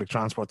thing on public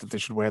transport, that they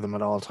should wear them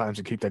at all times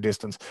and keep their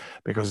distance,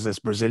 because this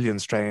Brazilian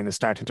strain is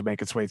starting to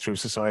make its way through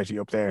society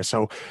up there.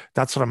 So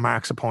that sort of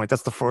marks a point.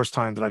 That's the first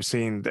time that I've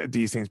seen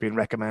these things being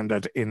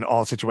recommended in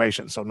all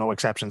situations, so no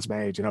exceptions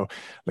made.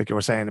 Like you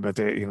were saying about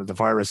the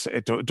virus,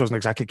 it doesn't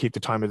exactly keep the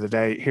time of the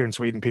day. Here in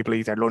Sweden, people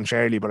eat their lunch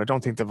early, but I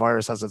don't think the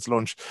virus has its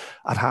lunch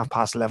at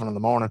 11:30 in the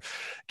morning.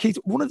 Keith,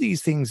 one of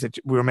these things that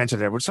we were mentioning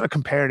there, we're sort of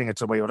comparing it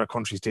to the way other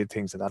countries did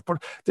things like that,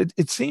 but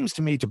it seems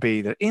to me to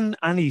be that in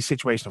any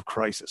situation of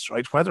crisis,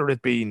 right, whether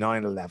it be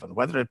 9/11,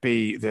 whether it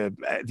be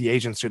the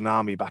Asian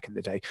tsunami back in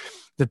the day,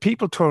 that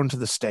people turn to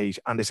the state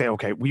and they say,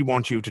 okay, we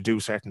want you to do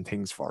certain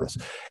things for us.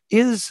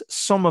 Is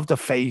some of the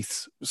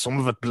faith, some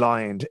of it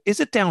blind? Is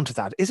it down to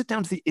that? Is it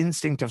down to the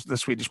instinct of the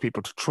Swedish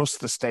people to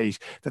trust the state,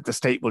 that the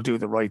state will do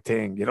the right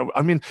thing? You know,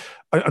 I mean,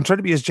 I'm trying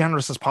to be as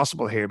generous as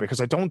possible here because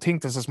I don't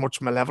think there's as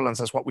much malevolence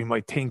as what we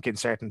might think in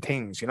certain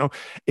things. You know,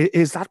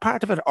 is that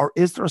part of it, or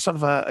is there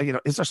sort of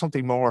is there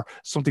something more,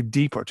 something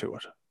deeper to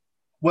it?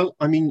 Well,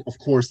 I mean, of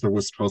course, there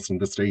was trust in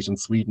the state, and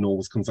Sweden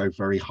always comes out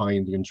very high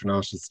in the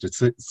international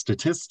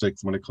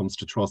statistics when it comes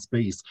to trust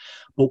base.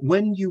 But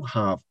when you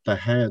have the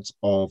head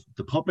of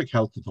the Public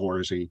Health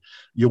Authority,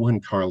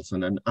 Johan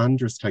Carlson, and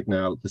Anders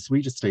Tegnell, the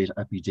Swedish state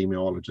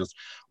epidemiologist,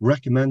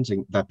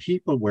 recommending that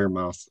people wear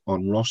masks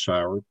on rush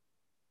hour,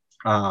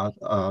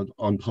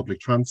 on public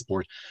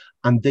transport,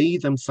 and they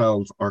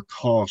themselves are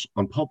caught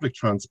on public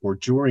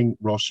transport during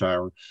rush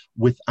hour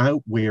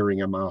without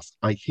wearing a mask,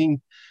 I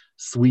think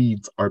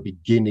Swedes are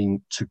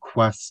beginning to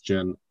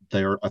question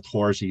their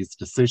authorities'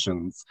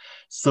 decisions.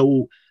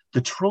 So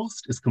the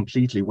trust is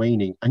completely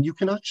waning, and you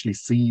can actually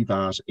see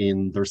that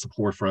in their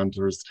support for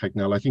Anders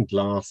Tegnell. I think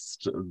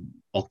last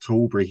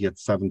October he had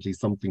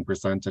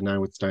 70-something%, and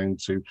now it's down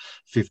to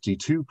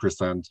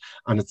 52%.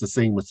 And it's the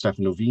same with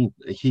Stefan Löfven.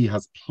 He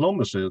has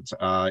plummeted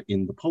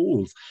in the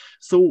polls.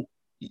 So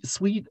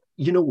Sweden,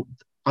 you know,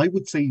 I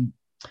would say,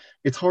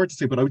 it's hard to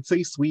say, but I would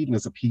say Sweden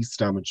is a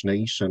peace-damaged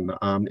nation.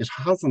 It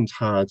hasn't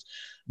had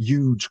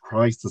huge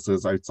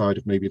crises outside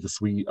of maybe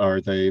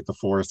the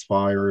forest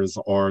fires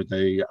or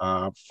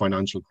the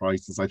financial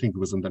crisis. I think it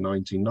was in the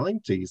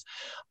 1990s.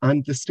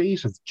 And the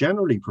state has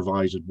generally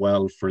provided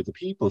well for the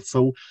people.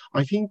 So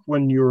I think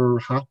when you're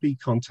happy,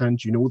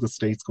 content, you know the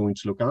state's going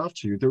to look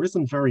after you, there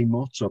isn't very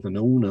much of an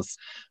onus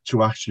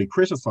to actually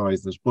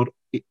criticize it. But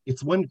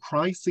it's when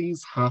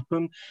crises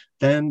happen,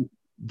 then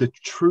the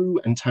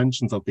true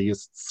intentions of the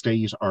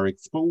state are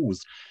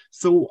exposed.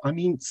 So, I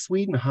mean,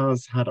 Sweden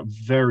has had a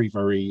very,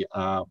 very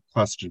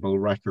questionable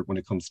record when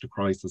it comes to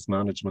crisis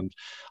management.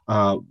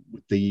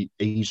 The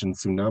Asian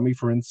tsunami,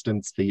 for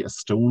instance, the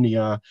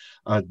Estonia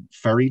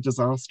ferry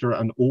disaster,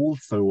 and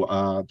also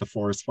the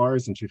forest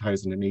fires in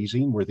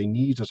 2018, where they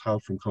needed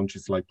help from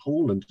countries like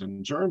Poland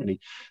and Germany.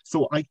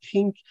 So I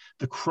think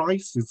the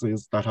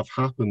crises that have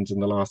happened in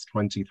the last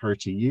 20,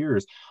 30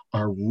 years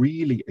are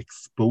really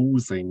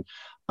exposing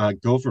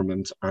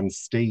government and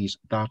state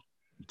that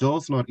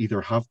does not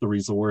either have the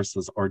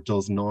resources or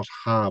does not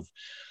have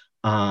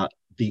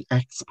the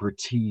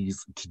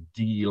expertise to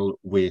deal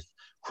with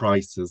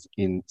crisis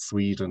in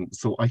Sweden.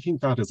 So I think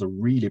that is a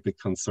really big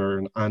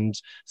concern, and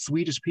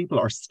Swedish people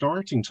are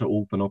starting to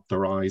open up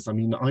their eyes. I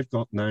mean, I've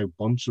got now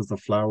bunches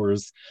of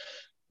flowers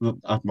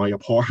at my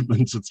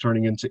apartment. It's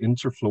turning into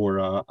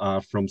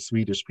interflora from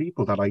Swedish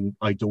people that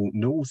I don't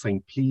know,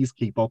 saying, please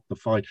keep up the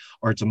fight.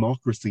 Our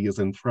democracy is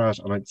in threat.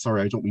 And I'm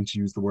sorry, I don't mean to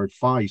use the word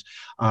fight,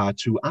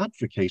 to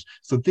advocate.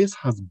 So this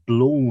has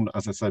blown,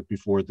 as I said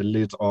before, the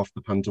lid off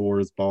the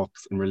Pandora's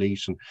box in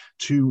relation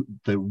to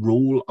the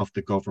role of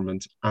the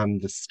government and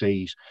the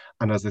state.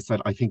 And as I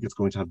said, I think it's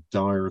going to have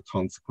dire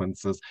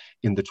consequences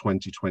in the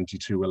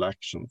 2022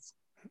 elections.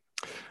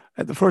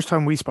 The first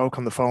time we spoke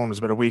on the phone was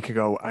about a week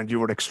ago, and you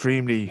were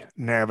extremely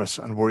nervous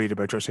and worried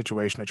about your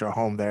situation at your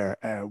home there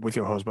with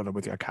your husband and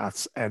with your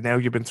cats. And now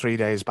you've been 3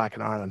 days back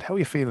in Ireland. How are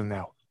you feeling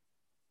now?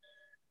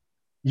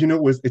 You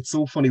know, it's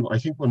so funny. I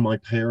think when my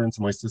parents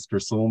and my sister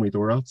saw me, they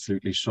were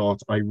absolutely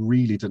shocked. I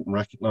really didn't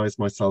recognize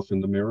myself in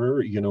the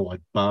mirror. You know, I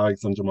had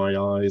bags under my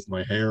eyes.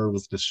 My hair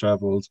was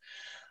disheveled.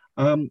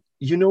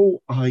 You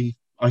know,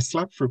 I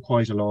slept for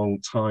quite a long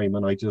time,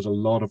 and I did a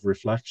lot of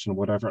reflection,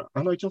 whatever.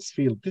 And I just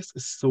feel this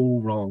is so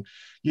wrong.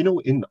 You know,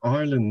 in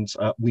Ireland,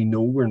 we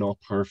know we're not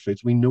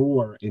perfect. We know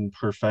our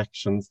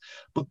imperfections.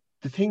 But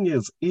the thing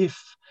is, if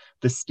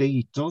the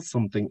state does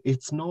something,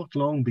 it's not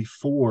long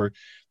before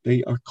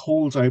they are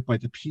called out by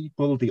the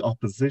people, the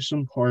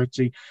opposition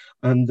party,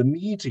 and the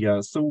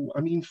media. So, I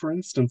mean, for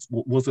instance,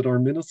 was it our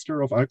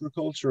Minister of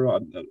Agriculture?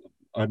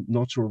 I'm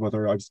not sure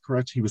whether I was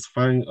correct. He was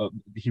found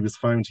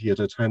he had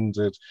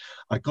attended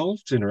a golf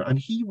dinner, and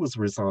he was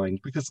resigned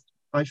because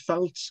I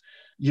felt,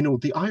 you know,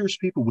 the Irish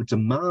people would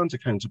demand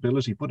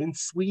accountability, but in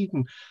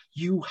Sweden,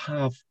 you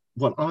have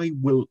what I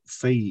will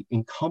say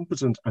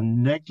incompetent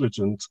and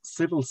negligent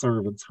civil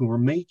servants who are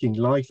making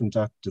life and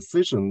death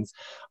decisions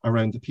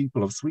around the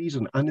people of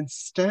Sweden. And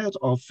instead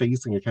of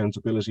facing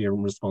accountability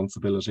and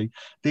responsibility,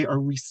 they are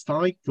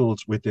recycled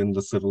within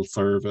the civil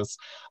service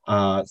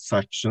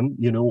section.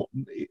 You know,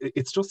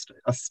 it's just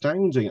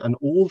astounding. And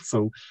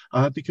also,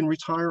 they can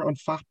retire on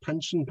fat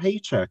pension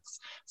paychecks.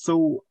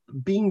 So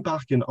being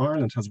back in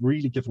Ireland has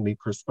really given me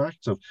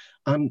perspective.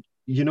 And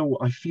you know,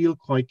 I feel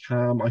quite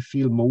calm. I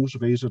feel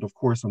motivated. Of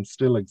course, I'm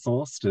still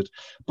exhausted,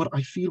 but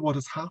I feel what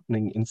is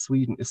happening in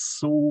Sweden is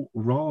so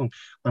wrong.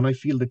 And I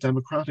feel the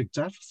democratic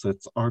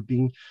deficits are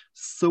being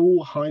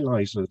so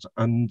highlighted.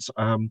 And,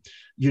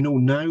 you know,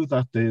 now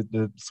that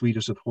the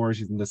Swedish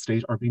authorities and the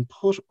state are being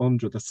put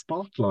under the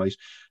spotlight,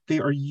 they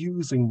are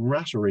using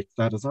rhetoric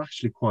that is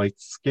actually quite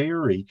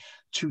scary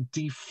to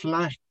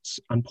deflect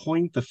and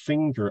point the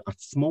finger at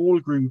small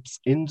groups,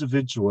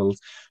 individuals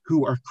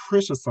who are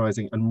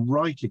criticizing and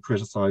rightly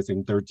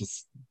criticizing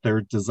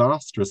their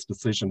disastrous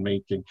decision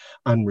making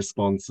and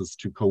responses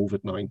to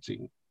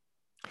COVID-19.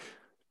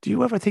 Do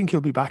you ever think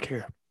you'll be back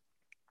here?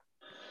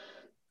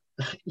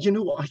 You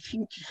know, I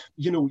think,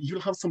 you know,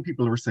 you'll have some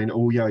people who are saying,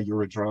 oh, yeah,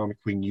 you're a drama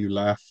queen, you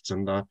left.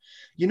 And,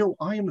 you know,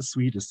 I am a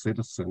Swedish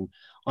citizen.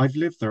 I've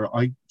lived there.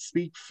 I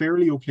speak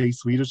fairly okay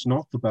Swedish,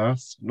 not the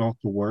best, not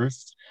the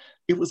worst.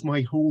 It was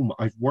my home.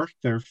 I've worked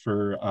there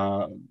for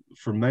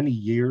many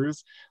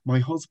years. My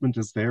husband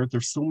is there.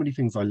 There's so many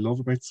things I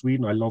love about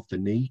Sweden. I love the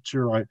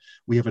nature.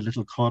 We have a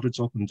little cottage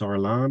up in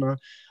Dalarna.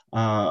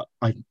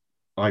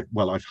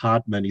 I've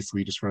had many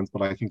Swedish friends,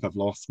 but I think I've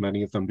lost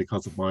many of them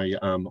because of my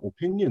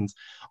opinions.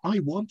 I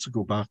want to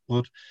go back,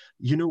 but,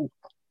 you know,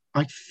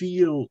 I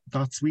feel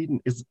that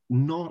Sweden is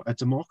not a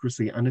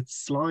democracy and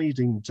it's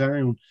sliding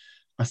down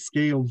a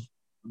scale,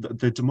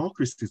 the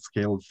democracy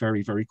scale,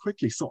 very, very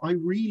quickly. So I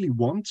really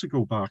want to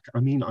go back.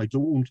 I mean, I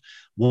don't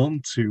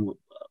want to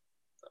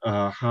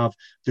have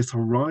this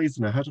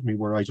horizon ahead of me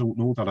where I don't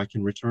know that I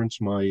can return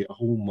to my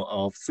home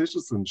of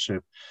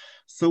citizenship.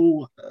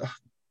 So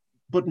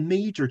but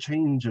major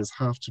changes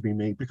have to be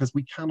made because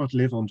we cannot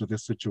live under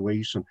this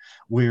situation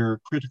where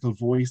critical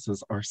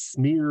voices are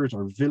smeared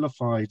or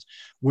vilified,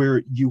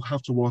 where you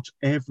have to watch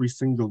every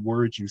single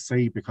word you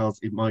say because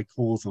it might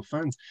cause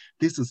offense.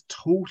 This is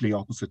totally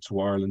opposite to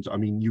Ireland. I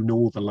mean, you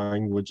know the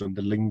language and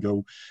the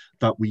lingo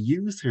that we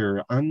use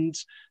here. And,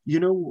 you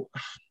know,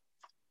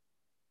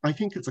 I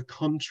think it's a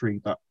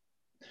country that,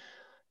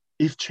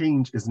 if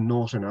change is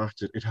not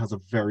enacted, it has a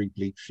very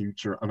bleak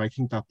future. And I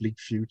think that bleak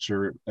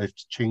future, if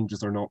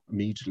changes are not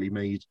immediately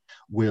made,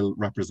 will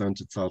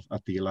represent itself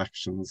at the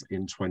elections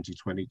in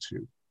 2022.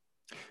 Do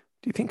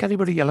you think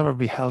anybody will ever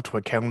be held to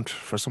account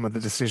for some of the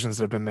decisions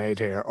that have been made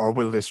here, or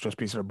will this just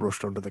be sort of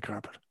brushed under the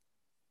carpet?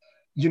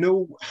 You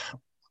know,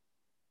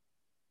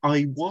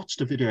 I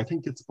watched a video, I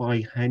think it's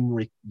by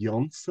Henrik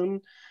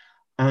Jönsson,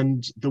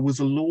 and there was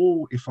a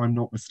law, if I'm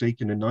not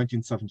mistaken, in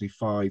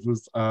 1975. It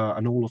was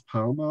an Olof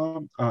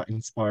Palme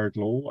inspired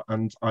law,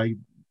 and I'm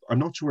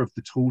not sure of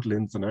the total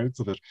ins and outs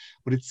of it,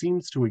 but it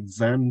seems to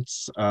exempt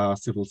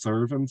civil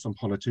servants and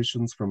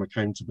politicians from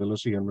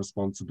accountability and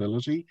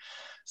responsibility.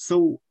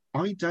 So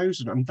I doubt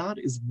it, and that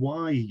is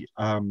why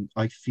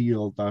I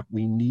feel that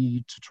we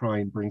need to try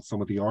and bring some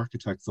of the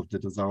architects of the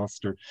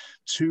disaster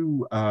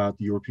to the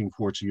European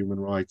Court of Human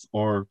Rights,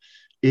 or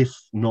if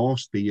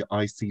not the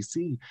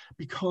ICC,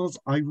 because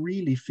I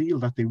really feel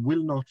that they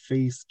will not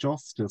face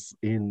justice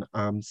in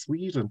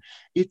Sweden.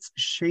 It's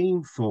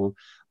shameful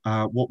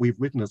what we've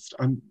witnessed.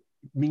 I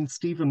mean,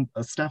 Stefan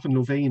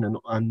Löfven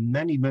and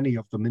many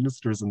of the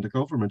ministers in the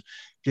government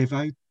gave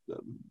out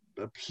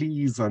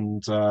pleas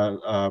and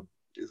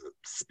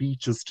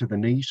speeches to the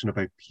nation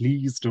about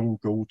please don't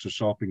go to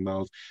shopping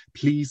malls,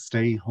 please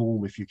stay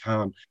home if you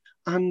can.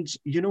 And,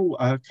 you know,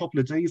 a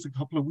couple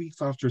of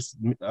weeks after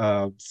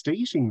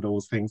stating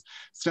those things,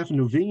 Stefan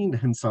Löfven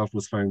himself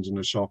was found in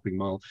a shopping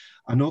mall.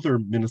 Another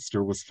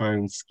minister was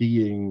found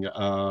skiing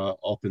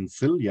up in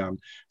Siljan.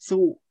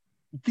 So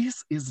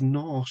this is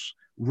not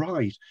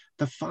right.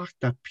 The fact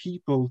that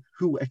people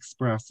who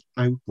express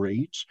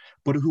outrage,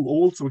 but who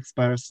also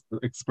express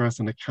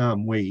in a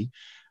calm way,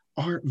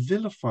 are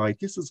vilified.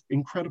 This is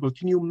incredible.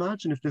 Can you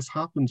imagine if this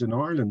happened in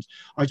Ireland?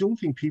 I don't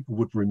think people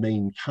would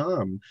remain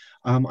calm.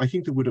 I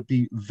think they would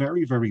be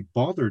very, very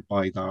bothered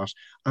by that.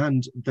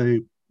 And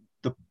the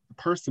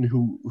person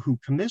who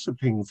committed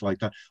things like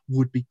that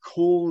would be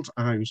called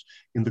out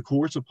in the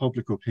court of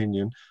public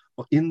opinion,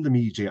 in the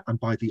media, and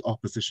by the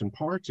opposition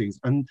parties.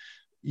 And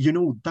you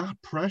know,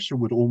 that pressure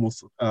would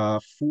almost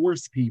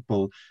force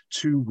people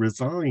to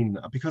resign,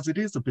 because it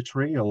is a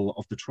betrayal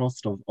of the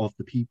trust of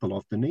the people,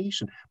 of the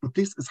nation. But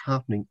this is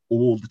happening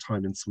all the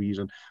time in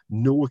Sweden.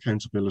 No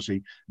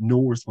accountability,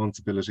 no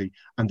responsibility,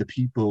 and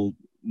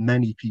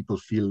many people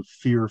feel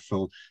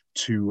fearful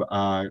to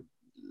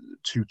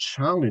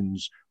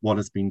challenge what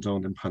has been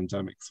done in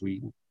pandemic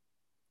Sweden.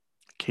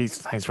 Keith,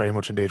 thanks very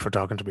much indeed for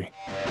talking to me.